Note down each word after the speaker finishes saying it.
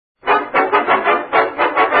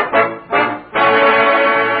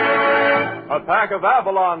pack of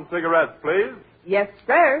Avalon cigarettes, please. Yes,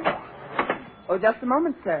 sir. Oh, just a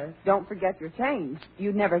moment, sir. Don't forget your change.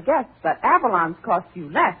 You'd never guess, but Avalon's cost you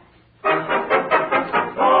less. So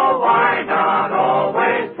why not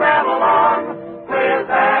always travel on with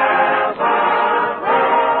Avalon?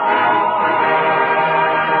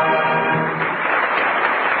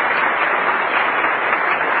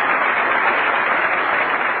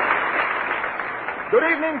 Good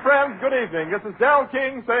evening, friends. Good evening. This is Del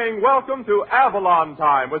King saying welcome to Avalon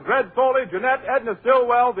Time with Red Foley, Jeanette, Edna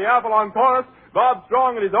Stillwell, the Avalon Chorus, Bob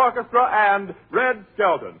Strong and his orchestra, and Red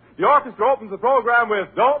Skelton. The orchestra opens the program with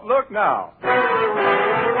Don't Look Now.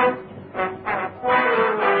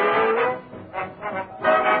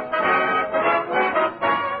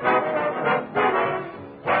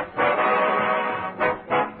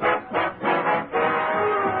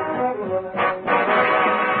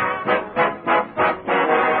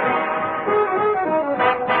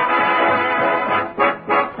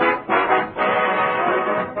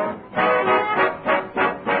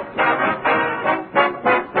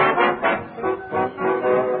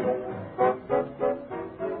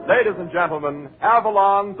 Ladies and gentlemen,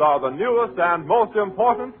 Avalons are the newest and most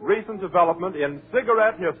important recent development in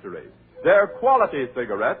cigarette history. They're quality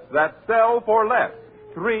cigarettes that sell for less,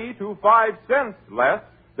 3 to 5 cents less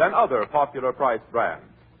than other popular price brands.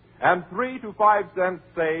 And 3 to 5 cents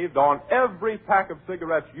saved on every pack of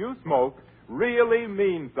cigarettes you smoke really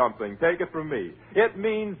means something. Take it from me. It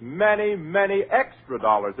means many, many extra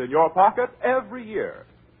dollars in your pocket every year.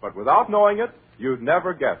 But without knowing it, you'd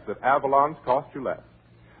never guess that Avalons cost you less.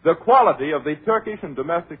 The quality of the Turkish and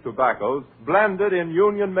domestic tobaccos blended in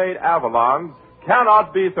union-made Avalons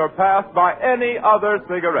cannot be surpassed by any other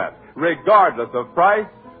cigarette, regardless of price,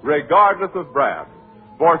 regardless of brand.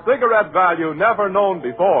 For cigarette value never known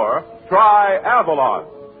before, try Avalon.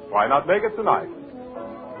 Why not make it tonight?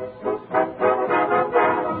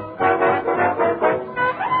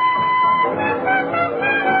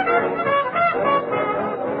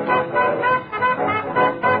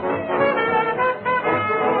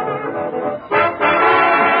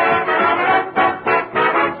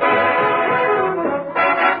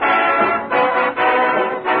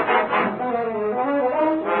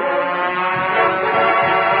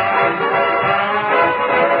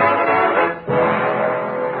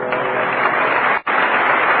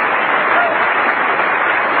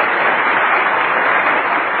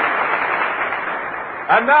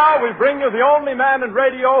 And now we bring you the only man in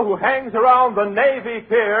radio who hangs around the Navy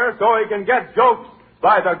Pier so he can get jokes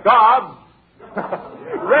by the gods,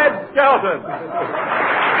 Red Skelton.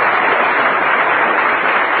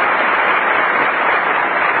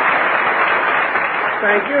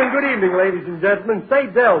 Thank you, and good evening, ladies and gentlemen. Say,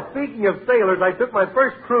 Del, speaking of sailors, I took my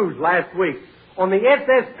first cruise last week on the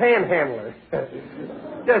SS Panhandler.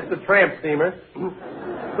 Just a tramp steamer.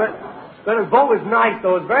 But the boat was nice,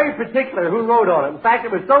 though. It was very particular who rode on it. In fact,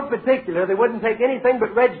 it was so particular they wouldn't take anything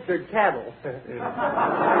but registered cattle. But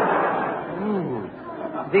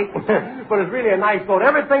it was really a nice boat.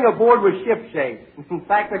 Everything aboard was ship-shape. In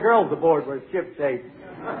fact, the girls aboard were ship-shape.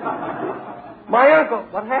 My uncle...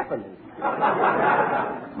 What happened?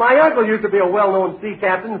 My uncle used to be a well-known sea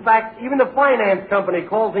captain. In fact, even the finance company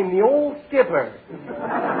calls him the old skipper.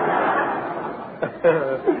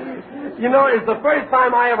 You know, it's the first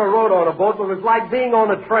time I ever rode on a boat, but it was like being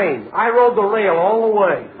on a train. I rode the rail all the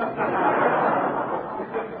way.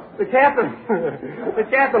 The captain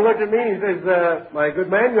looked at me and he says, my good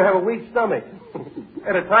man, you have a weak stomach.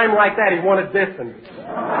 At a time like that, he wanted distance.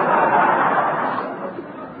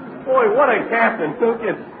 Boy, what a captain, don't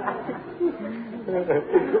you?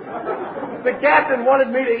 The captain wanted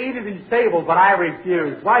me to eat at his table, but I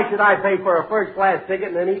refused. Why should I pay for a first-class ticket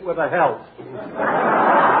and then eat with a help?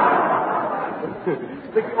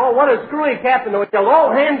 Oh, what a screwy captain. He yelled,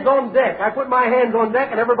 all hands on deck. I put my hands on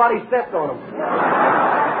deck and everybody stepped on them.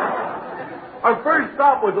 Our first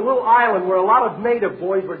stop was a little island where a lot of native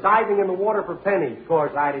boys were diving in the water for pennies. Of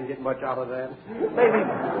course, I didn't get much out of that. Maybe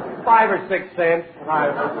 5 or 6 cents.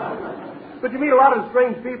 But you meet a lot of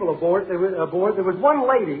strange people aboard. There was one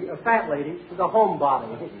lady, a fat lady, with a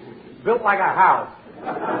homebody, built like a house.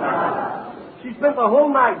 She spent the whole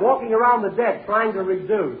night walking around the deck trying to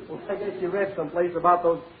reduce. Well, I guess you read someplace about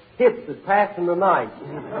those hips that pass in the night.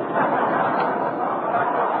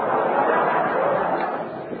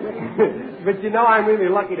 But you know, I'm really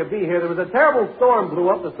lucky to be here. There was a terrible storm blew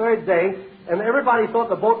up the third day, and everybody thought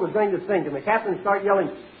the boat was going to sink, and the captain started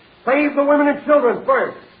yelling, save the women and children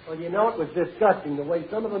first. Well, you know, it was disgusting the way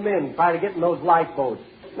some of the men tried to get in those lifeboats.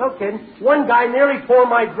 No kidding. One guy nearly tore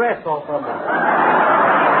my dress off of me.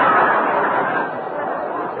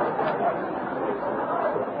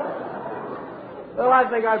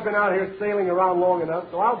 think I've been out here sailing around long enough,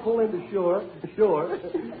 so I'll pull into shore,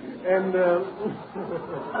 and,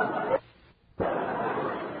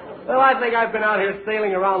 Well, I think I've been out here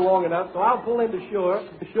sailing around long enough, so I'll pull into shore,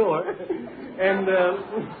 and,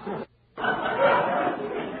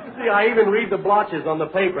 See, I even read the blotches on the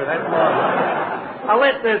paper. That's marvelous. I'll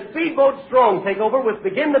let the Speedboat Strong take over with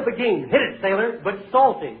Begin the Begin. Hit it, sailor, but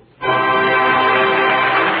salty.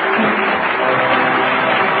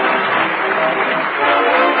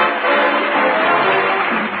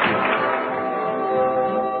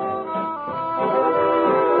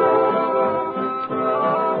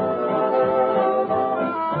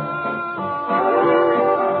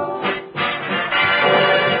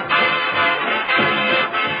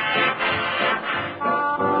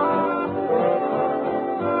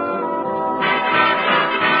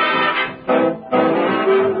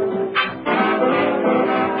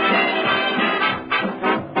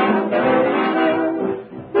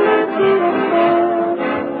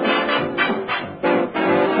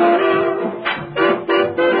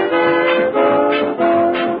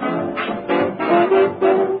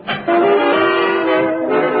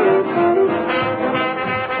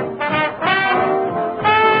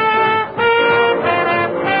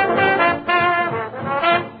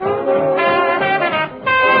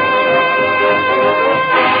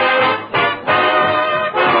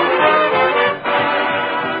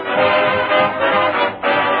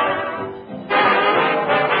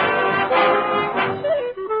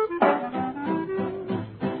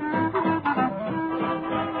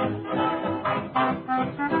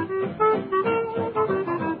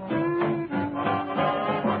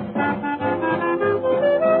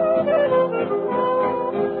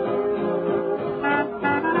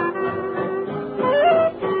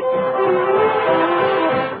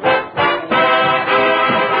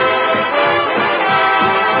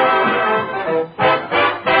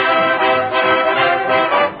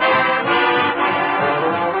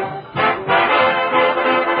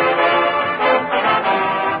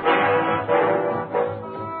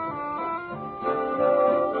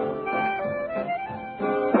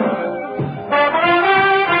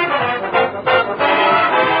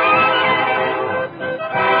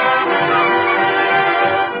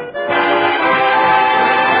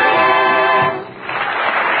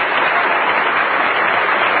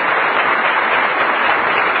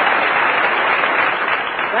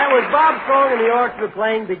 Bob Strong and the orchestra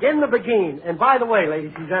playing Begin the Begin. And by the way,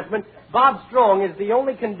 ladies and gentlemen, Bob Strong is the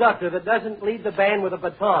only conductor that doesn't lead the band with a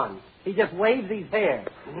baton. He just waves his hair.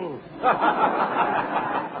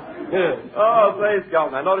 Oh, say,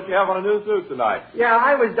 Skelton, I noticed you have on a new suit tonight. Yeah,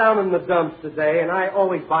 I was down in the dumps today, and I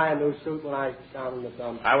always buy a new suit when I'm down in the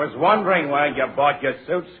dumps. I was wondering why you bought your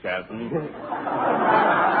suit, Skelton.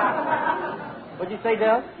 What'd you say,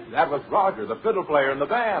 Del? That was Roger, the fiddle player in the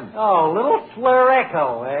band. Oh, little slur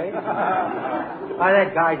echo, eh? Why,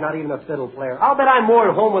 that guy's not even a fiddle player. I'll bet I'm more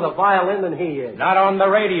at home with a violin than he is. Not on the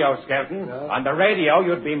radio, Skelton. No? On the radio,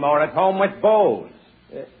 you'd be more at home with bows.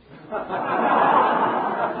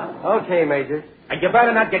 Okay, Major. And you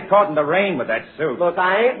better not get caught in the rain with that suit. Look,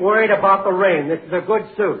 I ain't worried about the rain. This is a good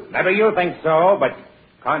suit. Maybe you think so, but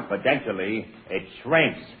confidentially, it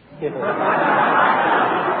shrinks.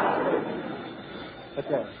 What's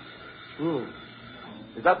that?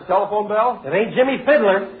 Is that the telephone bell? It ain't Jimmy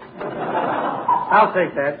Fiddler. I'll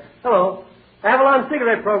take that. Hello. Avalon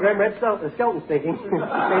cigarette program, Red Skelton speaking.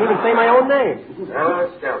 Can't even say my own name. Hello,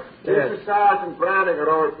 Skelton. Yes. This is Sergeant Browning at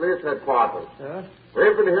our police headquarters. Huh?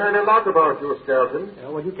 We've been hearing a lot about you, Skelton. Yeah,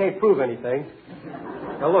 well, you can't prove anything.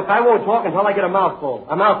 Now, look, I won't talk until I get a mouthful.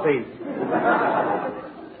 A mouthpiece.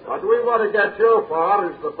 What we want to get you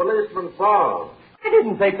for is the policeman's ball. I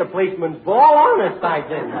didn't take the policeman's ball. Honest, I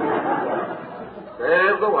didn't.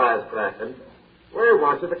 Save the wisecracking. We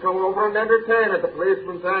want you to come over and entertain at the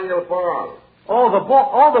policeman's annual ball. Oh, the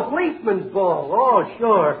ball. Oh, the policeman's ball. Oh,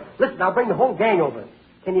 sure. Listen, I'll bring the whole gang over.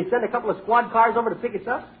 Can you send a couple of squad cars over to pick us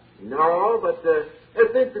up? No, but I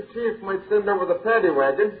think the chief might send over the paddy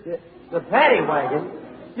wagon. The paddy wagon?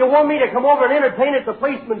 You want me to come over and entertain at the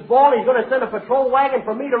policeman's ball, and he's going to send a patrol wagon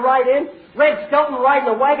for me to ride in? Red Skelton riding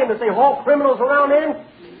a wagon to say haul criminals around in?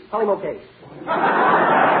 Tell him okay.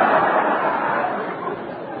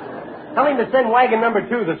 Tell him to send wagon number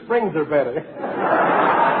 2. The springs are better.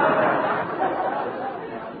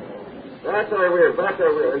 That I will. And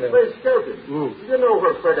say, Skelton, you know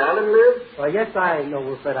where Fred Allen lives? Yes, I know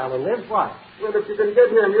where Fred Allen lives. Why? Well, if you can get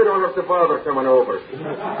him, you don't have to bother coming over.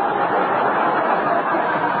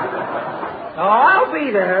 Oh, I'll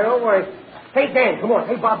be there. Don't worry. Hey, Dan, come on.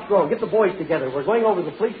 Hey, Bob Strong, get the boys together. We're going over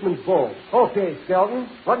to the policeman's ball. Okay, Skelton.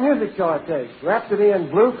 What music shall I take? Rhapsody in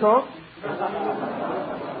Blue Coat?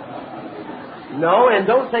 No, and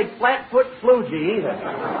don't take flat-foot flugy either.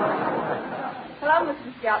 Hello,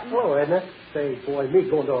 Mr. Skelton. Hello, Edna. Say, boy, me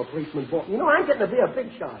going to a policeman's ball. You know, I'm getting to be a big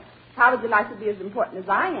shot. How would you like to be as important as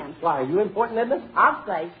I am? Why, are you important, Edna? I'll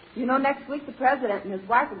say. You know, next week the president and his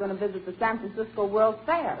wife are going to visit the San Francisco World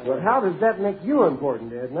Fair. Well, how does that make you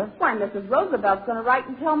important, Edna? Why, Mrs. Roosevelt's going to write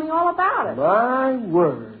and tell me all about it. My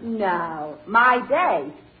word. No, my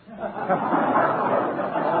day.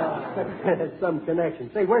 That's some connection.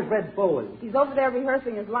 Say, where's Red Foley? He's over there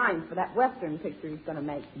rehearsing his lines for that Western picture he's going to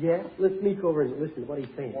make. Yeah? Let's sneak over and listen to what he's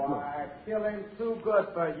saying. Come on. Why, feeling too good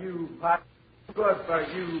for you, good for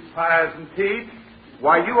you, pies and teeth.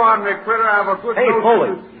 Why, you ornery critter have a good Hey, notion.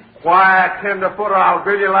 Foley. Why, tenderfoot, I'll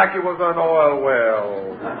bill you like it was an oil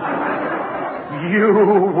well. You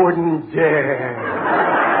wouldn't dare.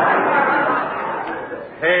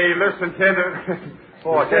 Hey, listen, tender.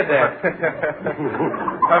 Oh, I said that. I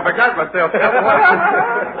forgot myself.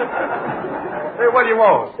 Hey, what do you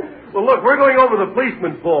want? Well, look, we're going over the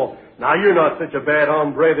policeman's ball. Now, you're not such a bad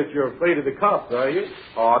hombre that you're afraid of the cops, are you?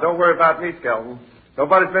 Oh, don't worry about me, Skelton.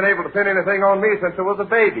 Nobody's been able to pin anything on me since I was a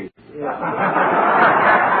baby. Yeah.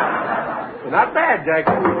 Not bad,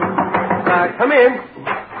 Jackson. Come in.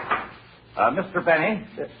 Mr. Benny?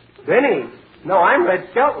 Benny? No, I'm Red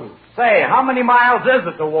Skelton. Say, how many miles is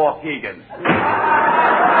it to Waukegan?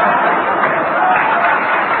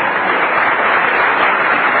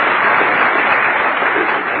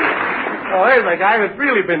 Oh, there's a guy that's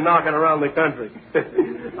really been knocking around the country.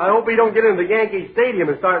 I hope he don't get into Yankee Stadium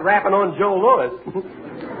and start rapping on Joe Louis.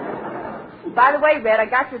 By the way, Red, I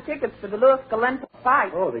got your tickets for the Louis Galento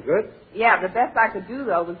fight. Oh, they good? Yeah, the best I could do,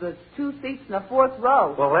 though, was the 2 seats in the 4th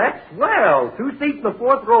row. Well, that's swell. 2 seats in the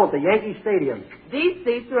 4th row at the Yankee Stadium. These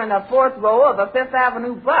seats are in the 4th row of a 5th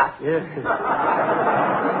Avenue bus. Yeah.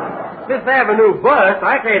 5th Avenue bus?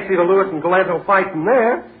 I can't see the Louis and Galento fight from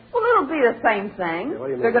there. Well, it'll be the same thing. Yeah, what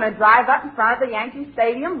do you mean? They're going to drive up in front of the Yankee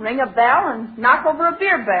Stadium, ring a bell, and knock over a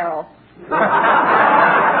beer barrel.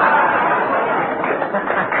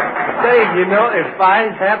 Say, you know, if I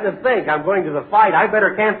happen to think I'm going to the fight, I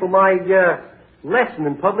better cancel my lesson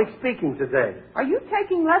in public speaking today. Are you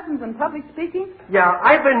taking lessons in public speaking? Yeah,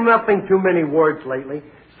 I've been muffing too many words lately,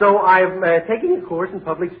 so I'm taking a course in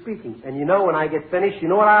public speaking. And you know, when I get finished, you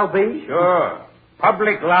know what I'll be? Sure.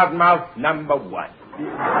 Public loudmouth number 1.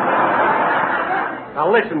 Now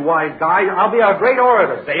listen, wise guy, I'll be a great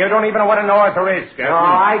orator. Say, you don't even know what an orator is, Skelton. No,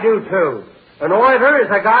 I do too. An orator is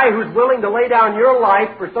a guy who's willing to lay down your life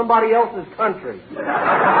for somebody else's country.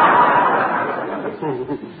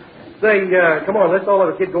 Say, come on, let's all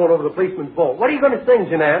have a kid going over the policeman's vault. What are you going to sing,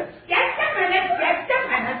 Jeanette? Just a minute.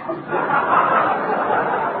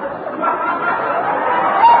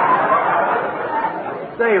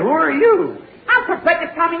 Say, who are you? I'm Professor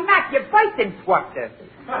Tommy Mack, your voice instructor.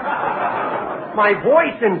 My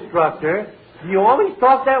voice instructor? Do you always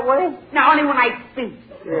talk that way? No, only when I speak.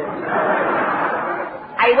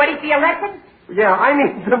 Are you ready for your lesson? Yeah, I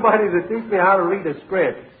need somebody to teach me how to read a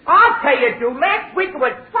script. I'll tell you, Drew. Last week it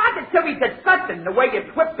was positively disgusting the way you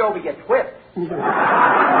tripped over your twist.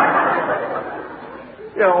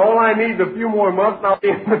 Yeah, all I need is a few more months and I'll be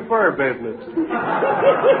in the fur business.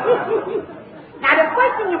 Now, the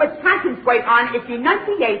first thing you must concentrate on is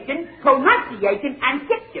enunciation, pronunciation, and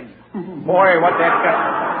diction. Boy, what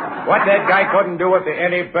that guy couldn't do with the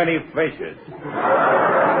any penny fishes.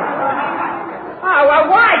 Oh, a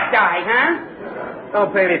wise guy, huh?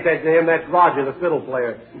 Don't pay any attention to him. That's Roger, the fiddle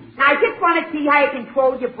player. Now, I just want to see how you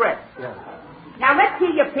control your breath. Yeah. Now, let's hear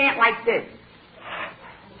you pant like this.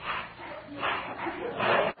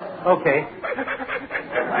 Okay.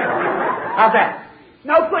 How's that?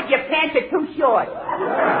 No good, your pants are too short.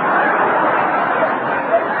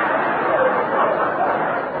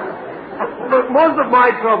 Look, most of my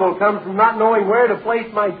trouble comes from not knowing where to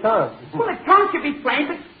place my tongue. Well, the tongue should be plain,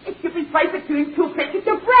 but it should be placed between 2 pieces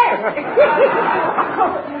of bread.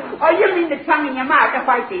 Oh, you mean the tongue in your mouth? If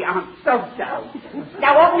I see, so.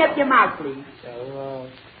 Now, open up your mouth, please.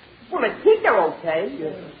 Well, the teeth are okay.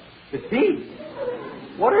 The teeth?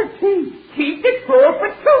 What are teeth? Teeth is plural for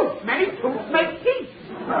tooth. Many tooths make teeth.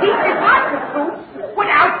 Teeth is not for tooth.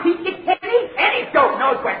 Without teeth, you can't eat. Any dope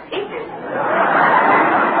knows what teeth is.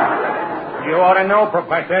 You ought to know,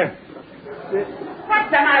 Professor. What's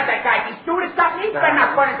the matter with that guy? He's stupid or something? He's better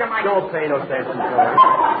not run into my... Don't pay no attention to him.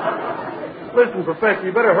 Listen, Professor,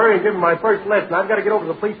 you better hurry and give him my first lesson. I've got to get over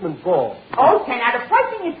the policeman's ball. Okay, now the first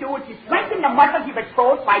thing you do is you strengthen the muscles of your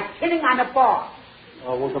toes by chinning on the bar.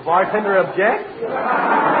 Oh, will the bartender object?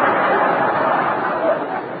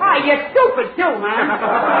 Oh, you're stupid too, huh?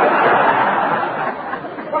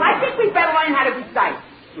 Well, I think we'd better learn how to recite.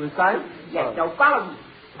 Recite? Yes, so follow me.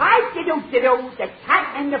 Hi, diddle, the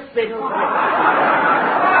cat and the fiddle.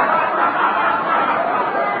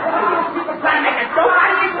 People trying to make a joke out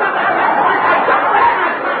of me.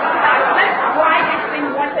 Let's try this thing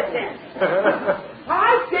once again.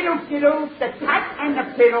 Hi, diddle, the cat and the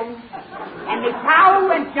fiddle. And the cow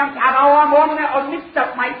and jumped out. Oh, I'm all mixed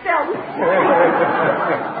up myself.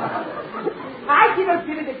 Hi, diddle,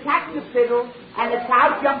 the cat and the fiddle. And the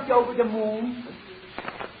cow jumped over the moon.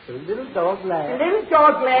 The little dog laughed. The little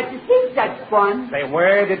dog laughed. You think that's fun? Say,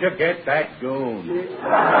 where did you get that goon?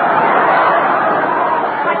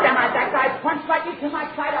 That guy punched like this in my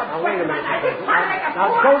side. Now, wait a minute. I just tried to make a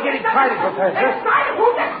Now, don't get excited, Professor. Excited?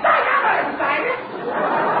 Who gets excited? I'm not excited.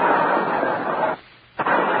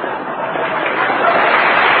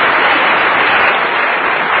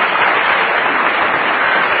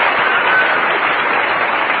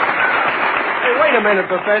 Hey, wait a minute,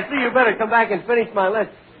 Professor. You better come back and finish my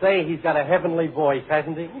list. Say, he's got a heavenly voice,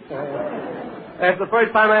 hasn't he? That's the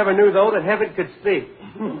first time I ever knew, though, that heaven could speak.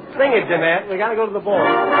 Sing it, Jeanette. We gotta go to the ball.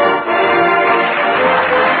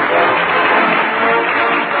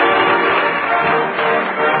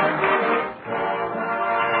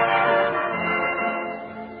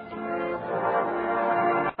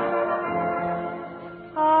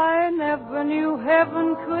 I never knew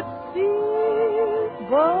heaven could speak,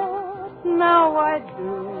 but now I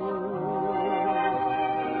do.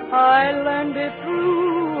 I learned it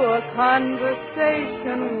through a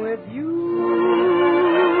conversation with you.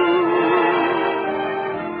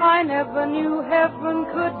 I never knew heaven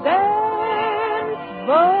could dance,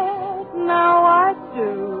 but now I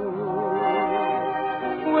do.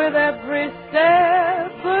 With every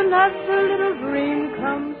step, another little dream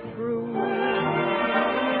comes true.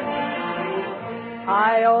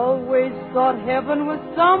 I always thought heaven was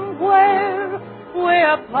somewhere way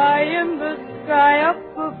up high in the sky up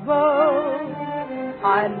above.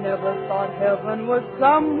 I never thought heaven was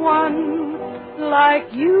someone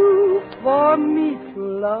like you for me to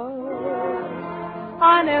love.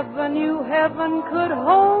 I never knew heaven could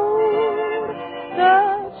hold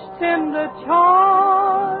such tender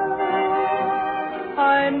charm.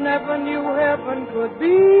 I never knew heaven could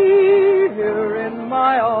be here in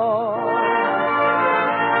my arms.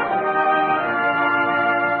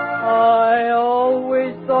 I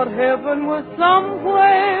always thought heaven was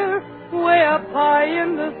somewhere way up high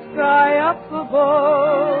in the sky up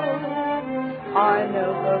above. I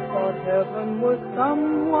never thought heaven was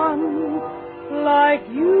someone like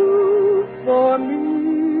you for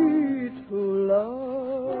me to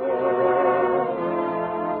love.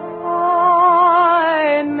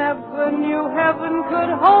 I never knew heaven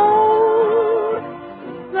could hold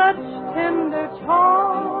such tender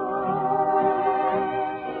charm.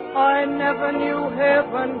 I never knew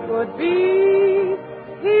heaven could be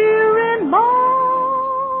here in my arms.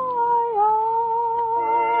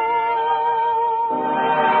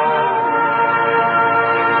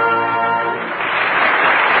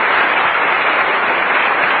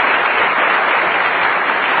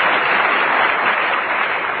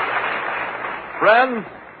 Friends,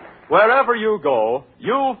 wherever you go,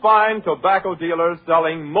 you'll find tobacco dealers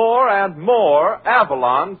selling more and more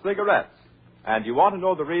Avalon cigarettes. And you want to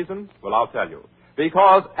know the reason? Well, I'll tell you.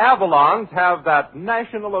 Because Avalons have that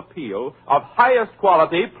national appeal of highest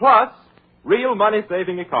quality plus real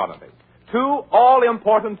money-saving economy. Two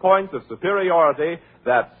all-important points of superiority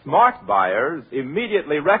that smart buyers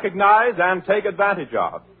immediately recognize and take advantage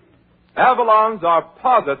of. Avalons are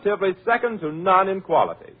positively second to none in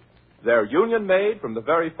quality. They're union-made from the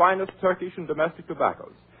very finest Turkish and domestic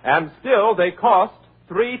tobaccos. And still, they cost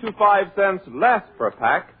 3 to 5 cents less per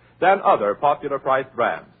pack than other popular-priced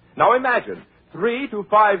brands. Now imagine, 3 to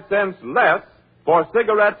 5 cents less for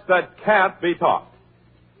cigarettes that can't be topped.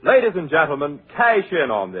 Ladies and gentlemen, cash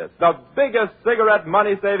in on this, the biggest cigarette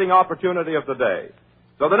money-saving opportunity of the day.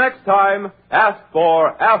 So the next time, ask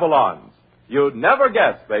for Avalons. You'd never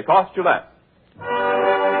guess they cost you less.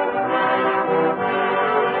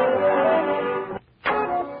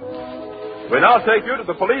 We now take you to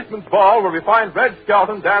the policeman's ball where we find Red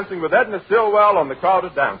Skelton dancing with Edna Stillwell on the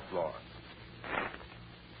crowded dance floor.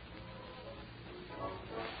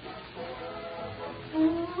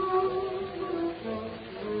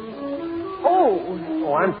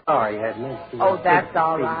 Oh, I'm sorry, Edna. Oh, that's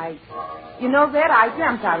all right. You know, Red, I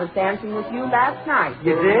dreamt I was dancing with you last night.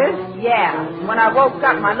 You did? Yeah. When I woke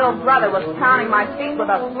up, my little brother was pounding my feet with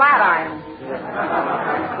a flat iron.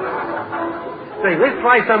 Say, let's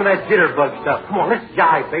try some of that jitterbug stuff. Come on, let's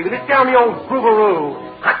jive, baby. Let's get on the old groovaroo.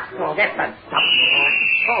 Oh, that's the stuff.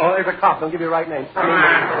 Oh, there's a cop. Don't give you the right name. Come on,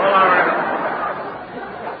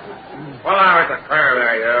 pull over at the curb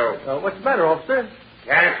there, you. What's the matter, officer?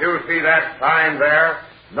 Can't you see that sign there?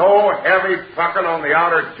 No heavy trucking on the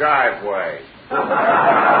outer driveway.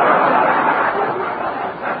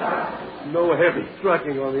 No heavy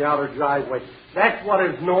trucking on the outer driveway. That's what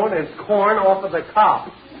is known as corn off of the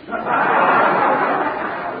cob.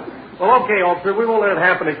 Well, okay, officer, we won't let it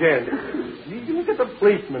happen again. You look at the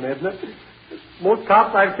policeman, isn't it? Most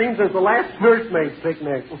cops I've seen since the last nursemaid's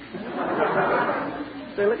picnic.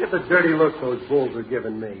 Say, look at the dirty look those bulls are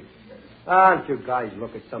giving me. Why don't you guys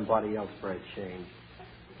look at somebody else for a change?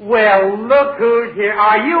 Well, look who's here.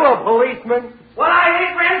 Are you a policeman? Well, I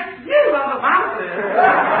ain't rent you on the mountain.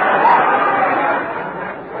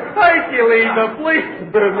 Hercules, a policeman.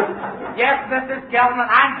 Yes, Mr. Skelton,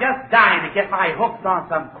 I'm just dying to get my hooks on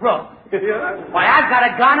some crook. Yeah? Why, I've got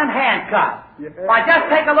a gun and handcuffs. Yeah. Why, just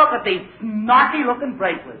take a look at these snarky-looking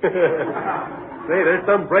bracelets. Say, there's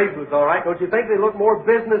some bracelets, all right. Don't you think they look more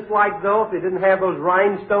business-like, though, if they didn't have those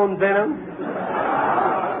rhinestones in them?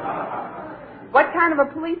 What kind of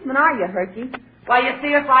a policeman are you, Herky? Well, you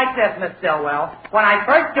see, it's like this, Miss Stillwell. When I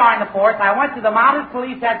first joined the force, I went to the mounted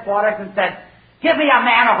police headquarters and said, "Give me a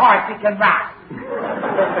man a horse that can ride."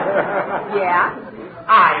 Yeah?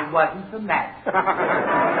 I wasn't the man.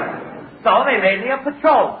 So they made me a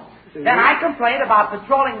patrolman. Then I complained about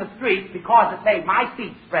patrolling the streets because it made my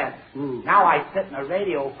feet spread. Now I sit in a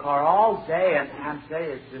radio car all day and say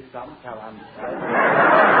it's just something till I'm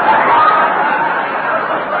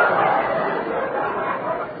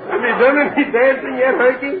Have you done any dancing yet,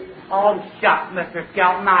 Herky? Oh, shucks, Mr.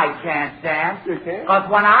 Skelton, I can't dance. You can't? Because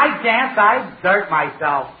when I dance, I exert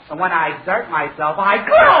myself. And when I exert myself, I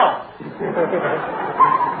glow!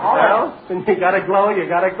 Well, when you gotta glow, you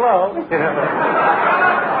gotta glow.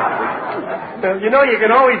 You know you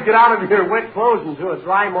can always get out of your wet clothes into a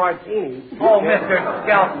dry martini. Oh, Mr.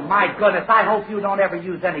 Skelton, my goodness, I hope you don't ever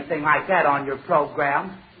use anything like that on your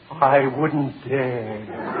program. I wouldn't dare.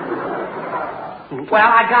 Well,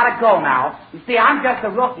 I gotta go now. You see, I'm just a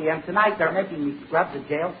rookie, and tonight they're making me scrub the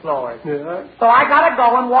jail floors. Yeah? So I gotta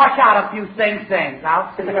go and wash out a few things.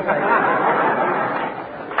 I'll see you later.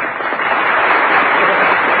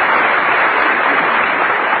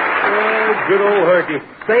 Good old Herky.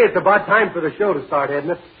 Say, it's about time for the show to start,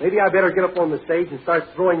 Edna. Maybe I better get up on the stage and start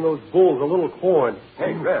throwing those bulls a little corn.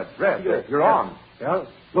 Hey, Red, you're on. Yeah?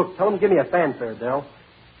 Look, tell them to give me a fanfare, Del.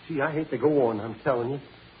 Gee, I hate to go on, I'm telling you.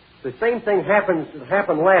 The same thing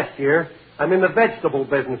happened last year. I'm in the vegetable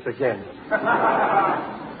business again.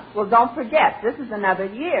 Well, don't forget, this is another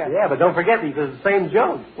year. Yeah, but don't forget, these are the same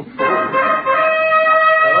joke. Well,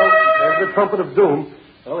 there's the trumpet of doom.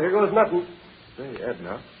 Well, here goes nothing. Say,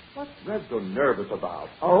 Edna, what's Red so nervous about?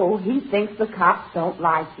 Oh, he thinks the cops don't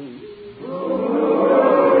like him.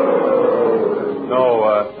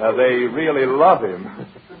 No, they really love him.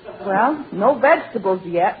 Well, no vegetables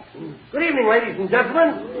yet. Good evening, ladies and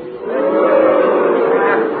gentlemen.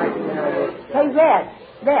 Hey,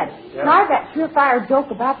 Red, try that surefire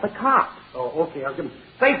joke about the cops. Oh, okay, I'll give him.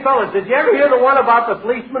 Say, fellas, did you ever hear the one about the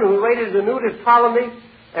policeman who raided the nudist colony?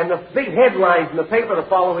 And the big headlines in the paper the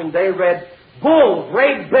following day read, "Bulls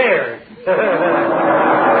raid bears."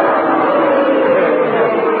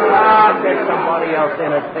 Get somebody else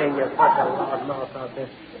entertain you. Such a loud mouth out there.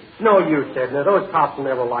 No use, Edna. Those cops will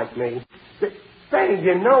never like me. Say,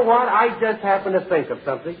 you know what? I just happened to think of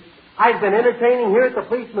something. I've been entertaining here at the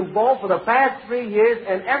Policeman's Ball for the past 3 years,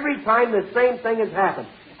 and every time the same thing has happened.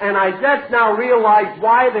 And I just now realize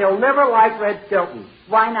why they'll never like Red Skelton.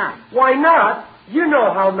 Why not? Why not? You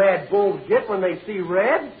know how mad bulls get when they see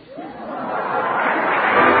red.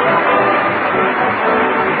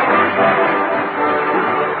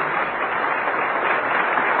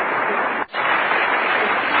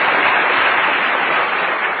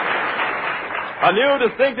 A new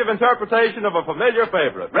distinctive interpretation of a familiar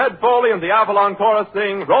favorite. Red Foley and the Avalon Chorus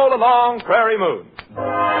sing Roll Along, Prairie Moon.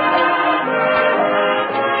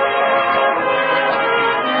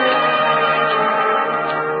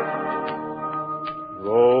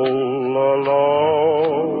 Roll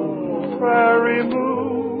along, prairie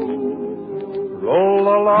moon, roll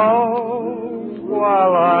along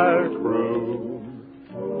while I croon.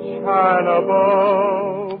 Shine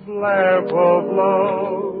above, lamp of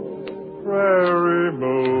love, prairie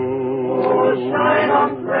moon. Oh, shine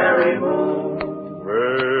on, prairie moon.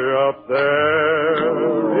 Way up there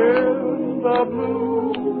in the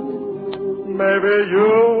blue, maybe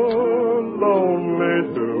you're lonely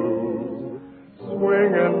too.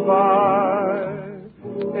 Swinging by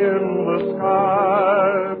in the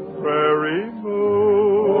sky, prairie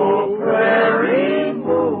moon. Oh, prairie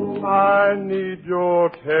moon. I need your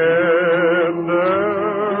tender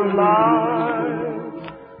light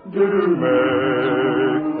to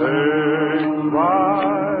make things right.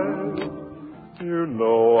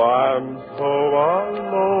 though I'm so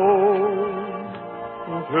alone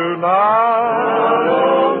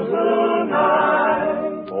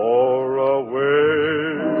tonight, or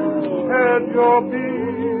away at your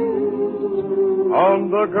feet, on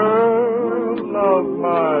the girl of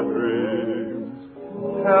my dreams,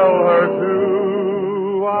 tell her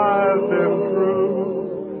too I've been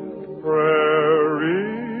true.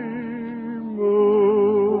 Prairie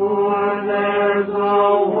moon, there's a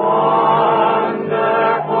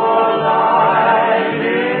wonderful light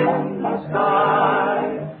in the sky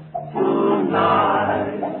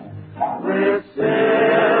tonight, with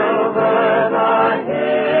silver the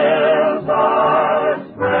hills are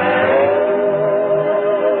spread,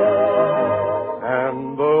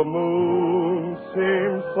 and the moon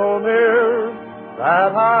seems so near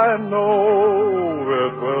that I know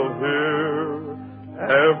it will hear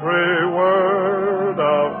every word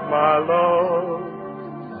of my love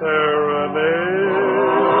serenade.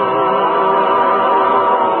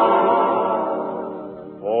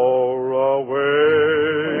 For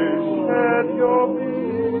away at your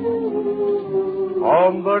feet,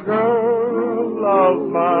 on the girl of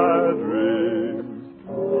my dreams,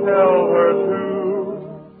 tell her too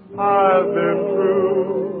I've been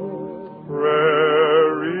true.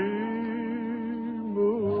 Prairie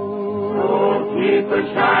moon, keep her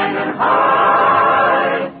shining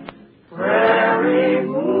high. Prairie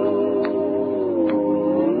moon,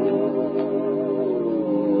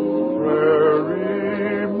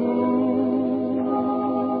 prairie moon.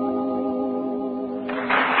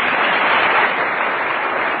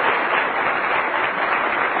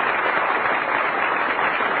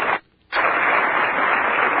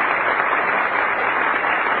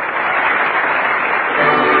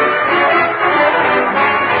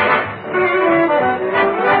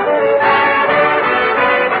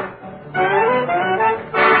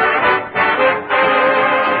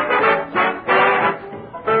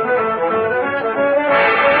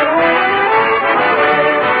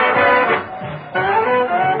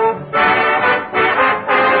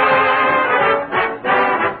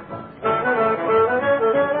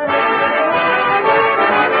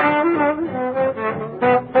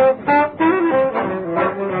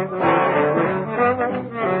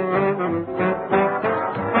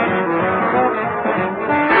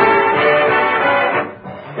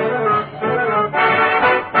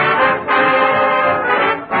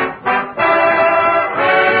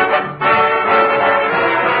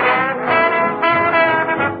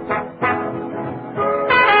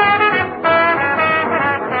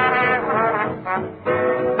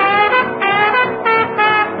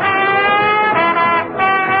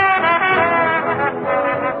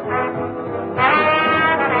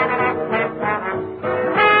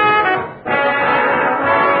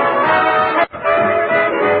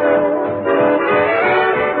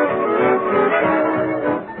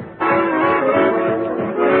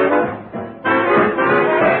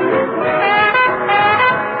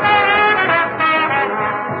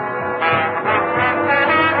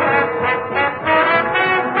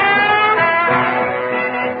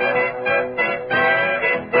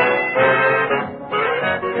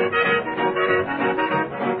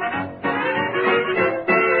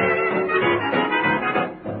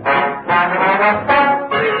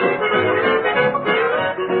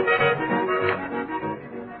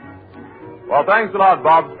 Well, thanks a lot,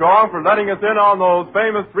 Bob Strong, for letting us in on those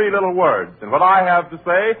famous three little words. And what I have to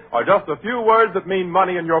say are just a few words that mean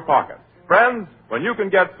money in your pocket. Friends, when you can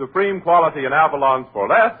get supreme quality in Avalons for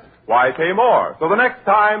less, why pay more? So the next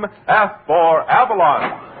time, ask for Avalon.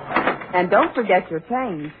 And don't forget your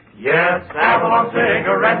change. Yes, Avalon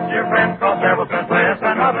cigarettes, your friends cost several cents less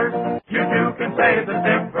than others. You too can save the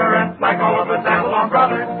difference like all of us Avalon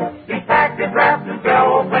brothers. Each package wrapped in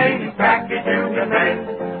cellophane, each package union made.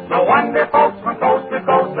 No wonder folks from coast to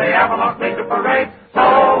coast say Avalon make a parade. So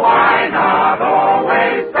why not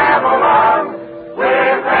always Avalon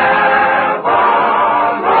with Avalon?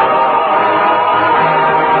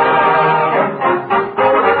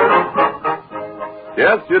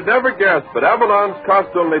 Yes, you'd never guess, but Avalon's cost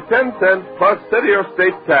only 10 cents plus city or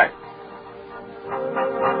state tax.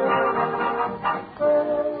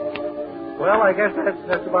 Well, I guess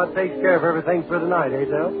that's about takes care of everything for tonight, eh,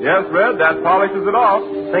 Del? Yes, Red, that polishes it off.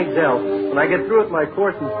 Thanks, Del. When I get through with my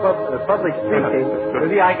course in public speaking,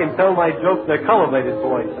 maybe I can tell my jokes in a cultivated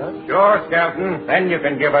voice, huh? Sure, Captain. Then you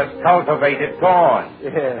can give us cultivated corn.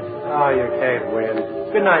 Yeah. Oh, you can't win.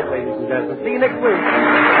 Good night, ladies and gentlemen. See you next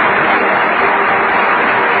week.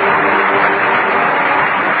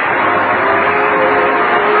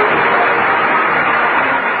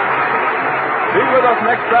 Be with us us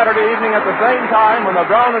next Saturday evening at the same time when the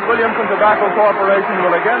Brown and Williamson Tobacco Corporation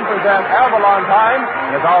will again present Avalon Time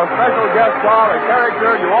as our special guest star, a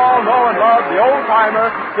character you all know and love, the old-timer,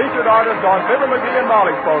 featured artist on Fibber McGee and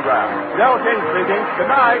Molly's program. Del King speaking. Good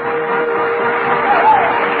night.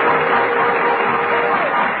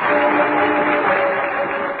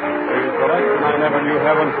 The selection I never knew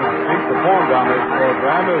heaven could speak performed on this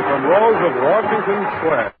program is from Rose of Washington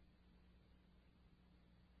Square.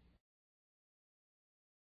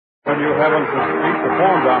 When you haven't speak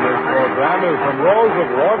performed on this program is from Rose of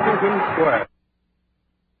Washington Square.